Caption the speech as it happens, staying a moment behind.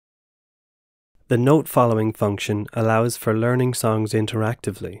The note following function allows for learning songs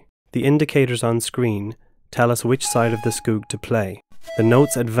interactively. The indicators on screen tell us which side of the Skoog to play. The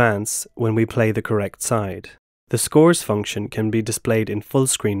notes advance when we play the correct side. The Scores function can be displayed in full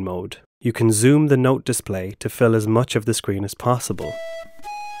screen mode. You can zoom the note display to fill as much of the screen as possible.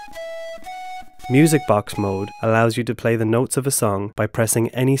 Music box mode allows you to play the notes of a song by pressing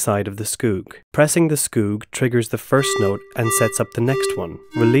any side of the Skoog. Pressing the Skoog triggers the first note and sets up the next one.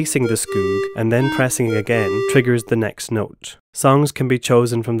 Releasing the Skoog and then pressing again triggers the next note. Songs can be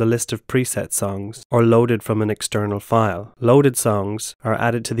chosen from the list of preset songs or loaded from an external file. Loaded songs are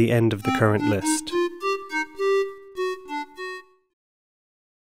added to the end of the current list.